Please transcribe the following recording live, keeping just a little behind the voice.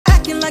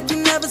acting like you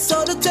never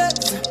saw the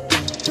text.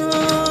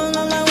 All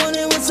I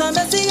wanted was some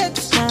messy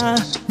extra.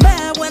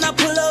 Mad when I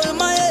pull up in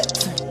my head.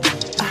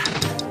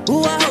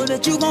 Ooh, I hope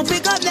that you gon'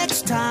 pick up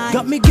next time.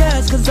 Got me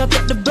gas cause I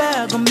put the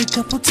bag on me,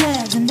 couple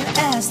tags in the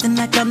ass. Then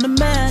like I'm the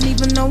man,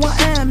 even though I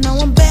am. Now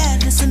I'm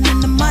bad,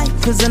 listening to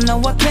Mike, cause I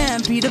know I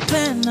can. Peter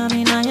Pan, I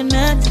mean I am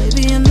that.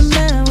 Baby and the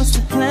man, what's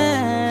the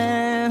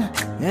plan?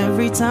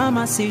 Every time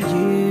I see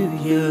you,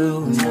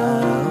 you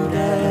know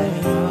that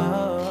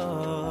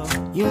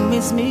you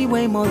miss me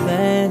way more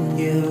than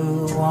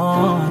you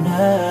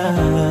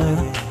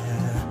wanna.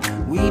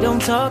 We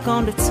don't talk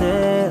on the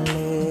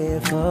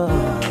telephone.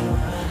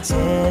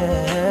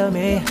 Tell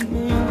me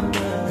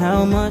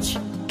how much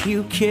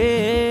you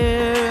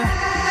care.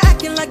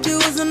 Acting like you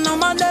wasn't on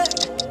my neck.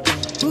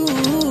 Ooh,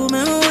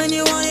 remember when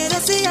you wanted to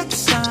see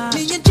extra?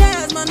 Me and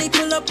Jazz money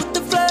pull up with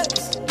the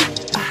flex.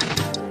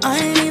 I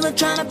ain't even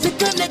tryna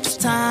pick up next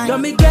time.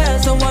 Got me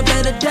gas, so I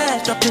better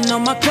dash. Dropping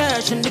on my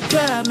cash in the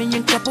cab. Me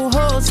and couple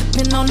hoes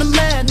sipping on the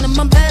magnum.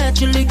 I'm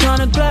actually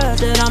kinda glad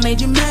that I made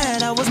you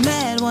mad. I was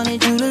mad,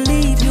 wanted you to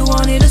leave. You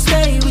wanted to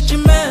stay with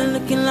your man.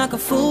 Looking like a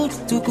fool,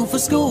 too cool for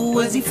school.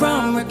 Where's he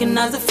from?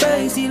 Recognize the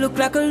face. He look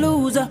like a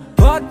loser.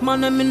 Brought my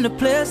name in the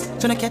place,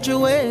 tryna catch a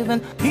wave.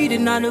 And he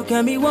did not look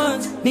at me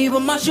once, neither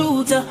my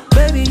shooter.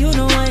 Baby, you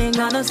know I ain't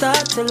gonna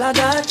stop till I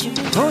got you.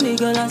 Only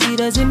girl I see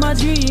that's in my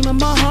dream and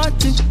my heart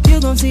too. You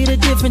gon' see the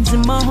difference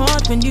in my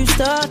heart when you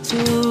start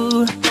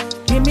to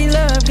give me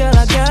love, girl,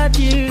 I got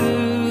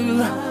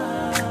you.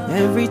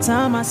 Every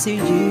time I see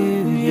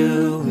you,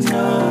 you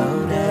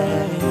know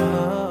that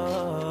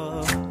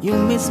you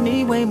miss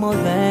me way more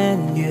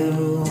than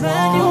you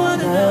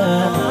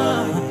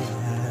wanna.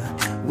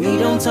 We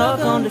don't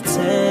talk on the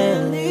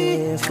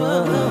telephone.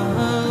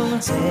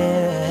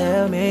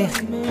 Tell me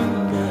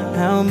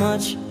how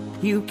much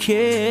you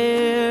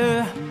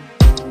care.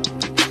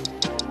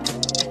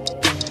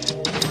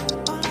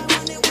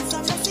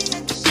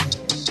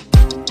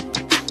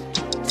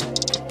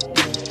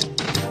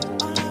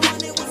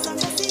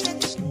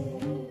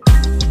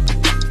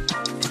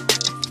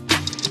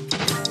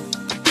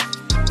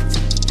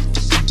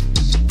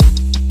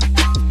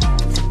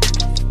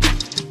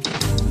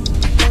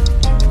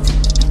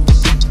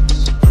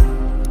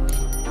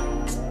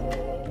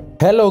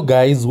 Hello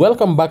guys,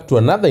 welcome back to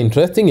another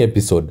interesting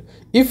episode.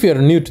 If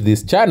you're new to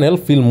this channel,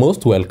 feel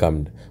most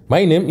welcomed.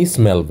 My name is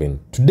Melvin.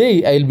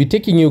 Today I'll be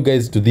taking you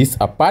guys to this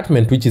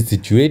apartment which is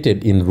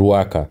situated in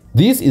RUAKA.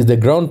 This is the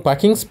ground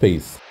parking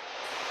space.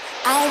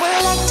 I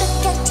would like to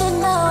get to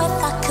know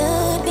if I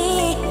could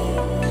be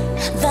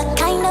the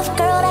kind of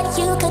girl that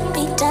you could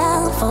be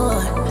down for.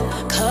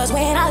 Cause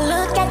when I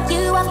look at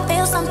you, I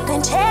feel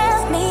something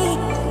tell me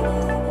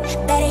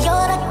that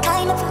you're the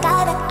kind of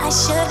guy that I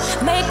should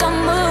make a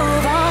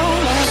move on.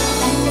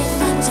 And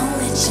if I don't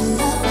let you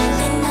know,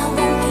 then I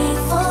won't be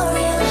for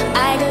real. I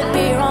could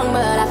be wrong,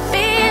 but I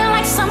feel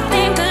like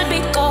something could be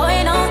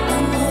going on. The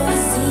more I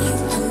see you,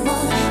 the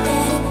more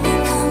that it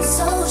becomes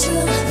so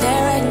true.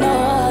 There ain't no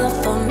other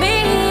for me,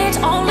 it's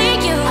only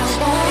you. I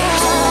wanna be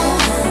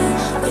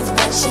down with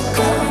what you're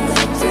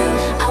going through.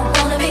 I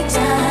wanna be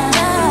down,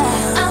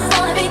 I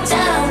wanna be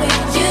down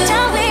with you.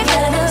 Down with you.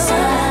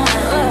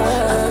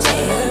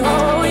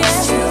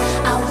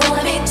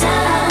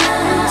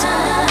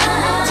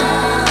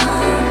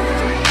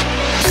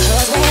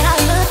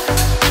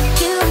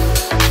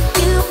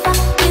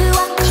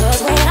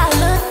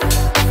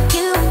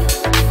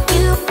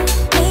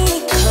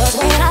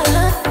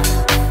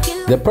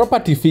 The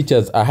property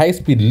features a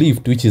high-speed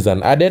lift which is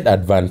an added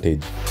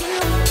advantage.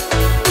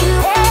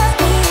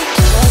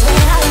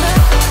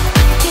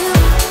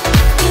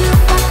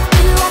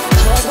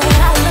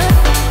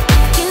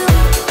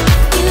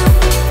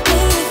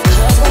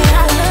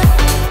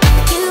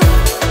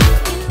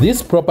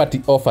 This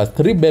property offers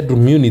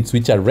 3-bedroom units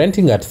which are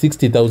renting at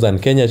 60,000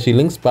 Kenya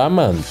shillings per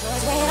month.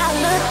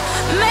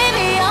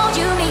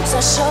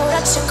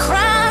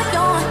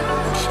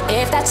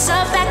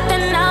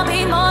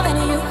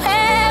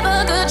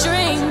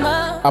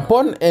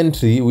 Upon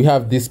entry, we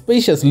have this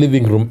spacious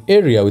living room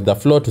area with a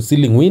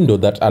floor-to-ceiling window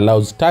that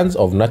allows tons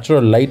of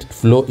natural light to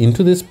flow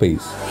into the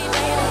space.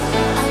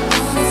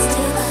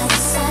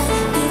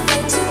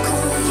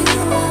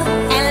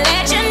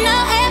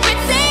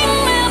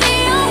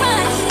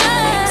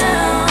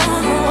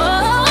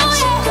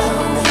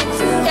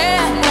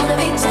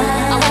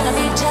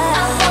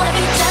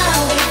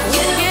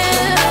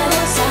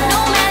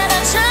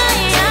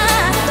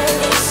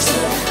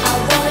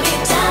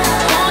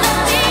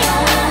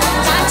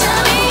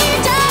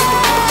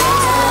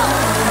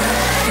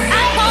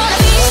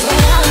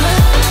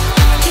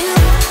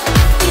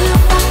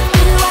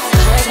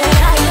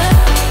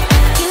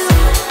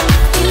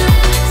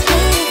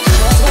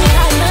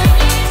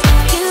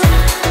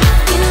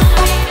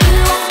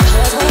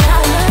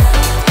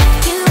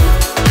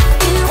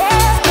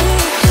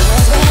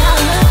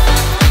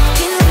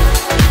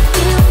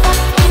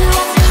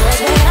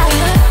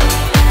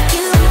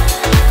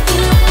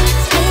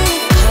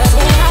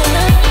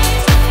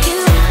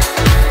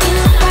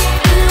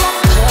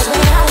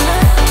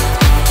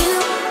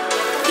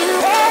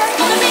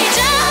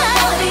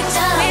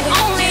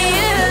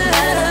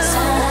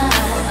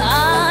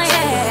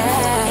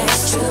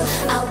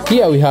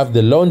 Here we have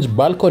the lounge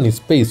balcony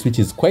space, which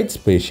is quite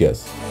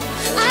spacious.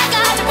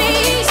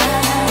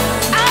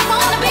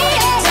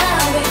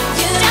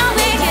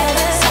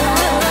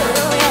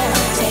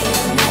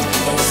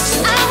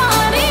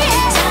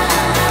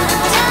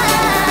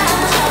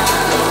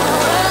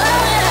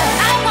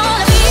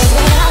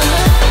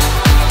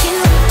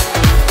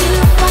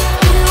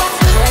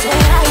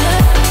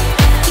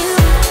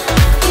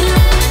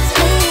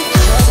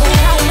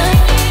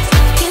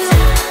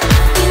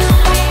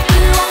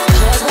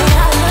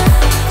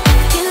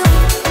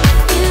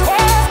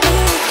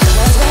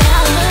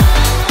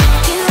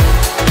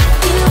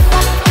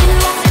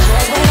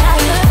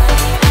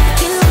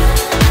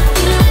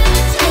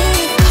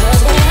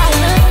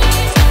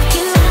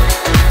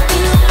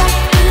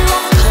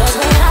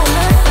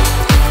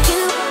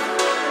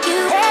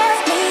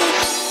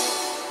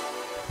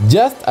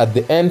 Just at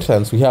the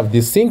entrance, we have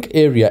the sink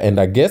area and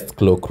a guest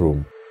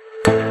cloakroom.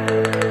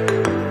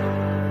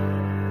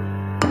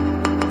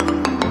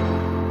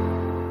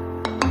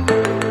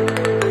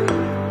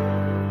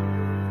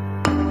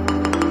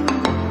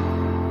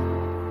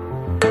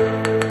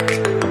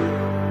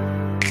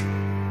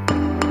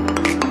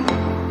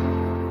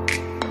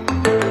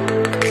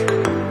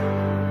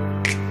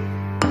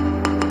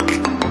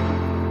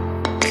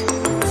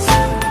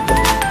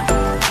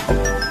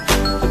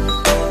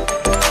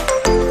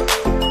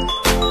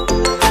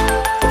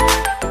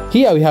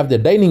 Here we have the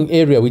dining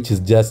area, which is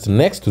just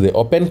next to the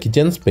open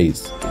kitchen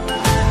space.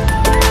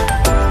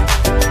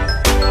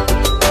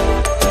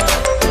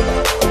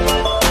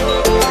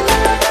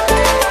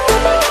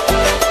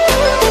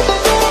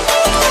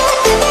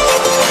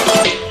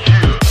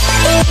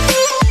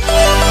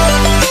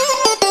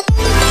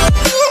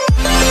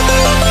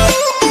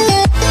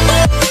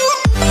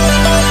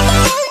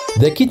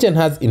 The kitchen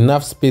has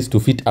enough space to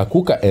fit a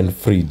cooker and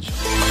fridge.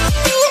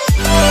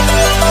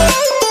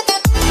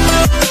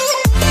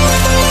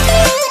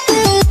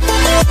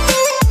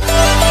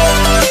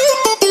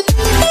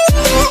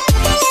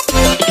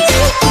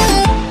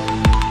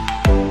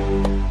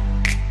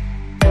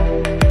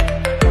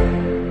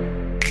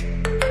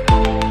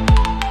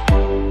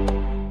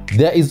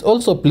 There is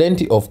also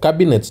plenty of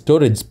cabinet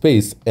storage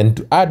space, and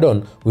to add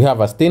on, we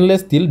have a stainless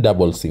steel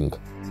double sink.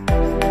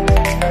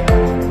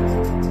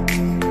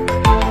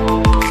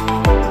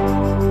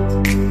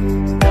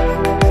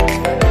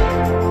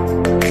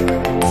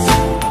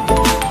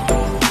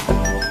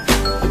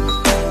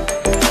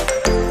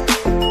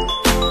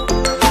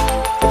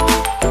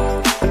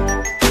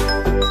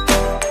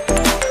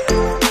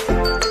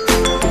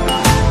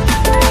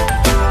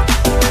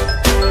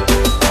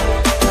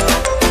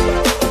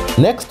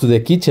 Next to the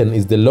kitchen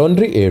is the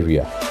laundry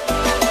area.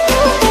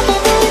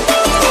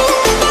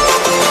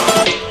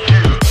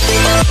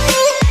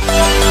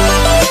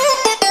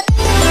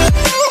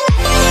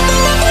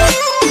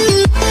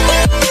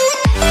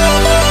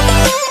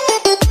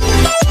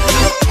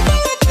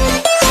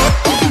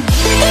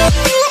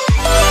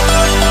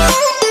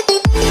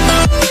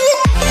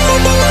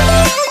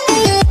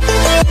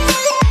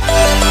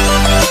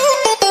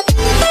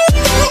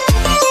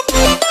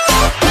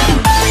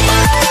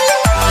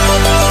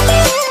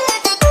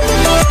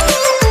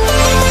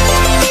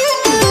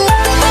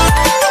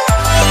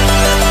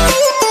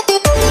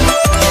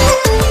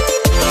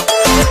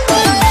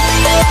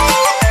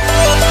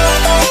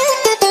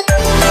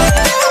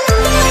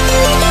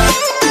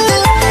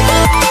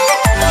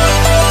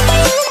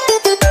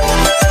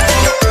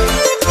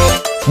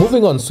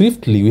 Moving on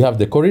swiftly, we have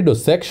the corridor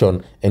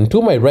section, and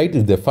to my right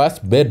is the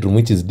first bedroom,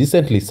 which is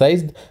decently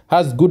sized,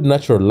 has good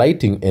natural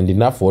lighting and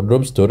enough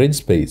wardrobe storage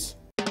space.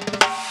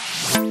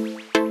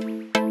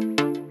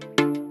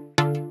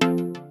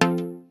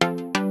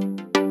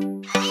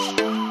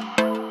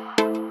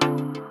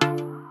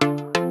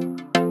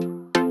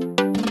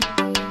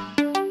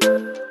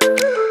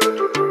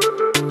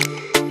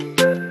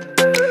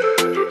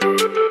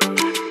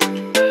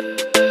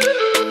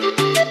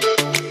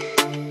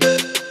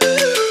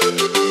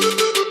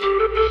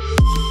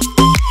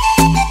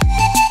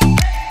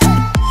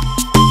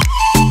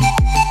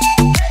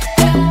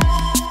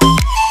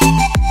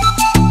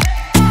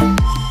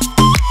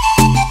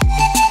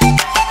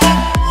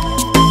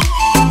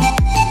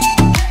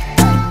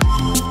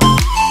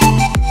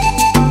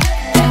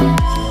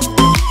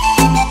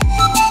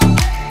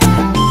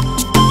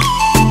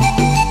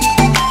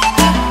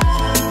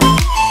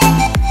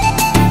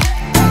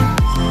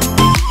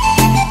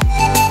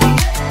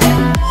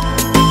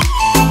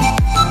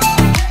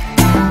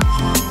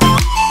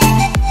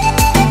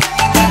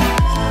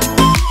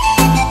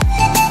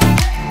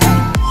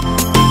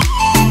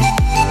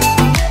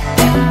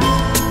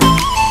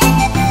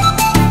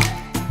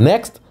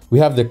 Next, we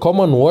have the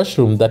common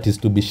washroom that is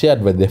to be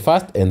shared by the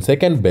first and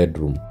second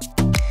bedroom.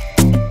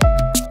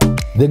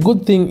 The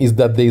good thing is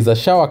that there is a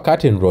shower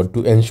curtain rod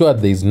to ensure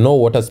there is no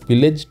water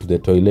spillage to the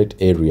toilet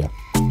area.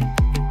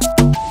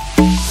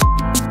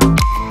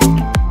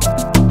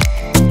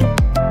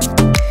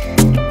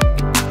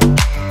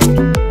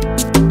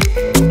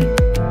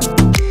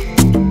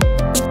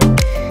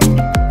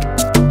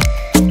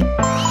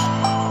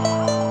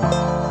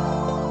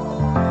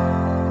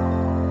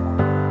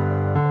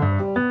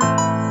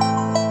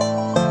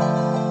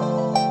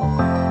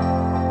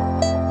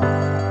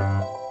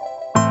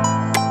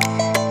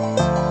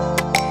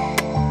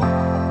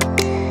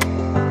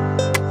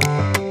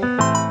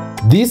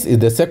 This is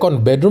the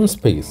second bedroom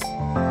space.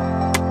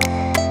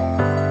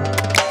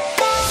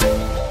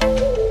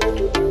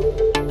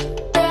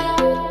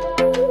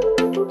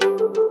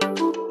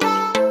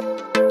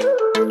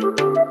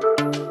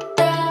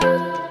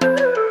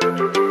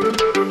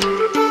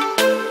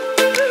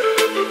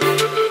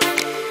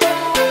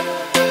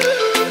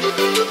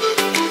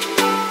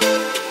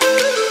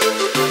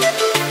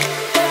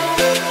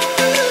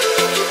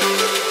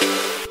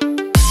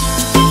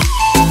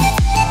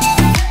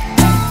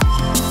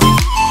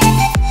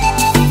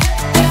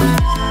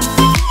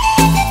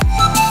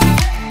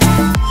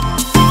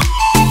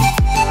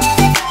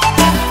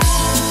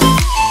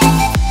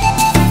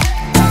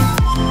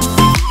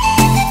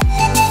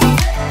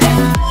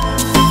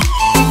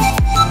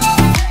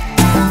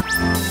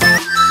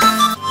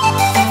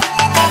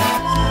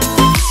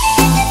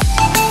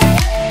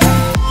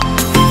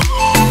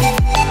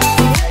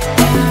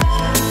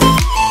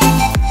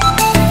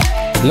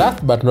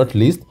 Last but not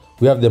least,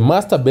 we have the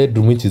master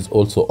bedroom, which is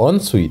also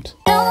ensuite.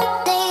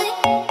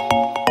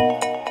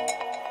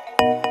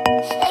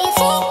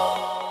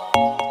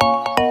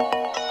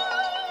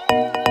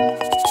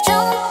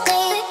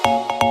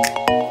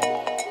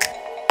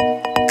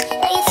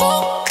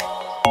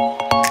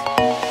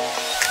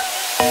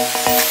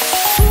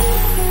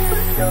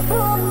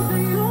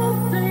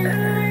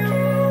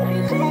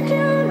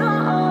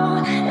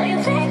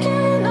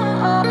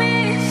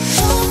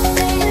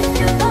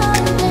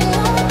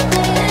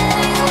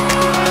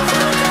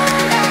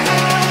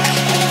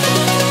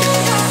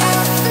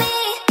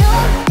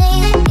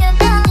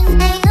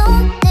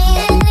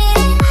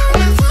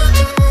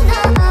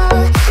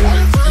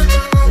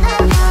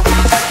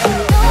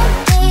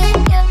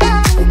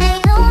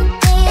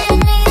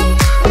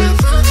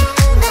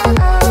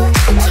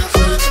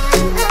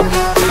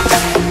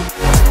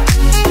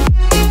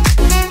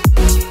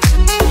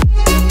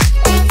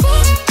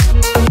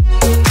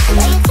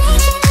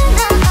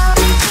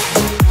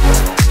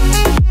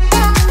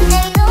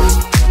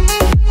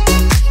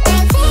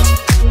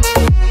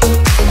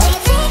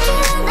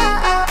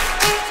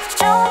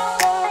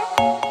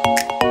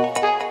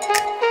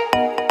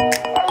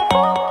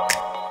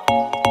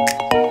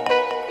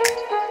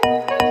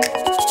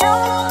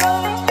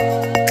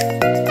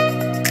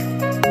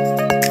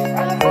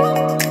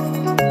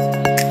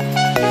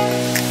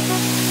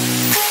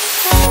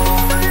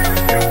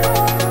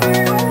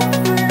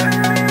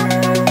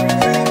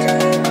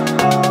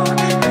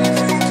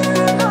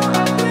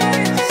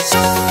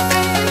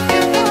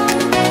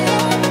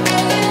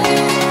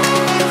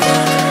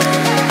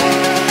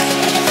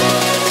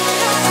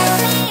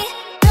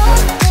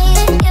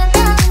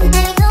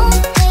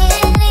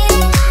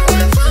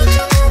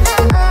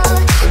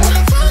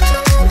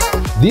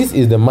 This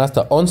is the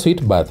master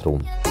ensuite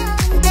bathroom.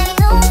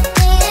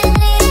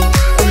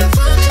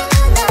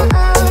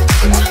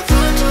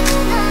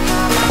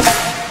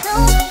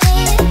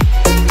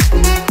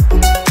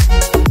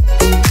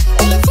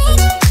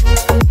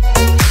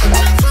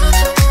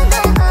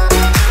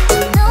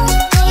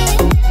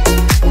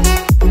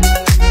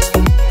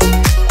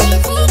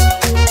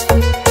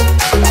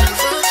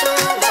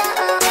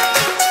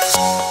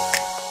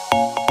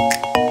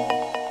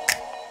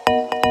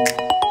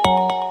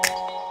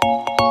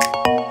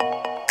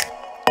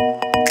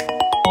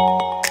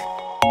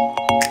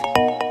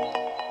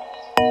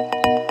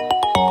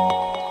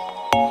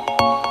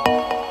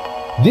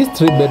 This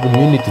 3-bedroom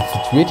unit is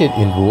situated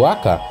in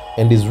RUAKA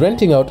and is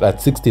renting out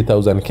at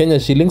 60,000 Kenya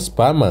shillings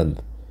per month.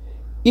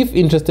 If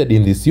interested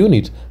in this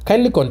unit,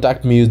 kindly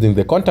contact me using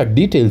the contact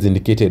details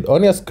indicated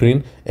on your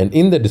screen and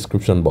in the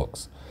description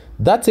box.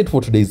 That's it for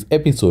today's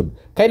episode.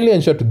 Kindly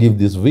ensure to give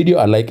this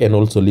video a like and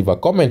also leave a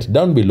comment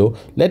down below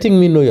letting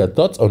me know your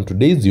thoughts on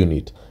today's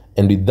unit.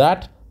 And with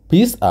that,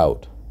 peace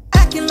out.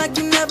 Acting like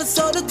you never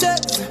saw the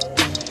text.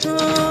 All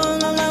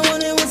I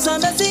wanted was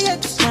some messy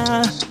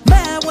extra.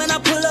 Mad when I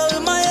pull over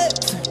my head.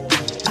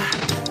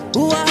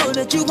 Ooh, I hope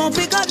that you gon'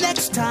 pick up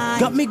next time.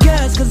 Got me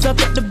gas cause I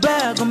put the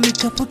bag on me,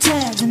 couple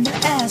tags in the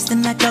ass.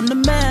 Then like I'm the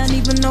man,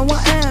 even though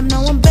I am.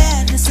 Now I'm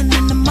bad,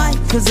 listening to mic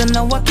cause I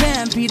know I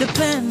can be the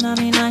pen. I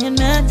mean, I am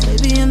that,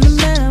 baby, I'm the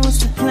man, what's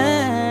the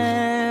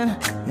plan?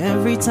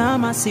 Every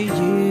time I see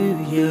you,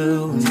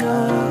 you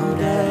know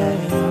that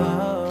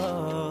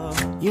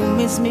you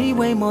miss me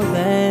way more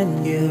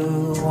than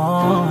you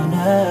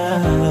wanna.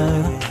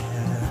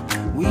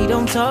 We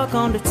don't talk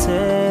on the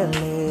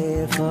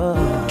telephone.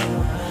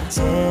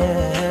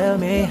 Tell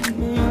me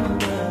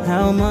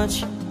how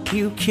much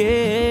you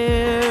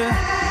care.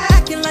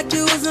 Acting like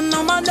you wasn't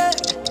on my neck.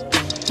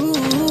 Ooh,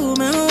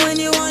 remember when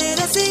you wanted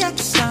to see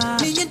extra?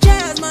 Me and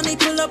Jazz money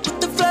pull up with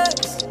the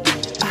flex.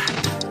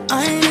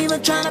 I ain't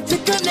even tryna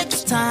pick up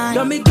next time.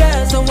 Got me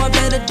gas, so I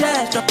better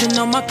dash. Dropping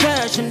all my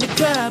cash in the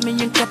cab. Me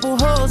and couple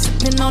hoes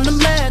sipping on the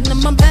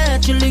Magnum. I'm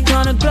actually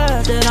kinda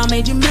glad that I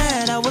made you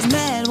mad. I was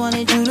mad,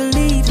 wanted you to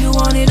leave. You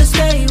wanted to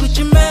stay with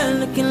your man,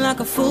 looking like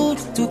a fool.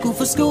 Too cool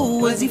for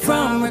school. Where's he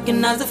from?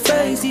 Recognize the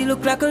face. He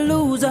looked like a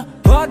loser.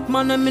 Brought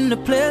my name in the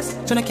place,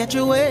 tryna catch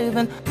a wave,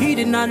 and he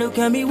did not look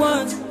at me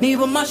once.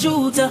 Neither my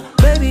shooter.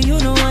 Baby, you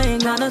know I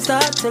ain't gonna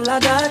stop till I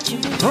got you.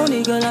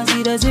 Only girl I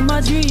see that's in my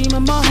dream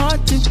and my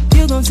heart too.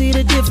 You gon' see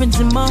the difference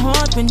in my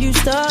heart when you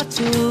start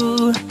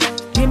to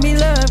give me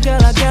love,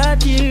 girl, I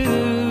got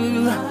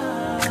you.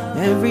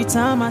 Every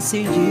time I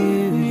see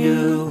you,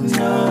 you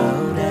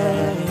know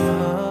that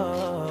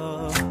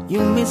you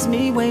miss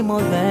me way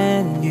more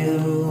than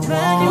you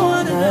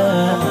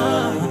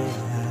wanna.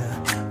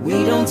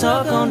 We don't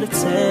talk on the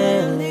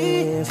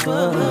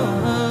telephone.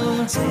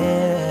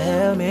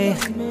 Tell me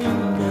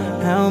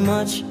how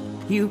much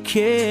you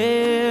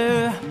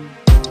care.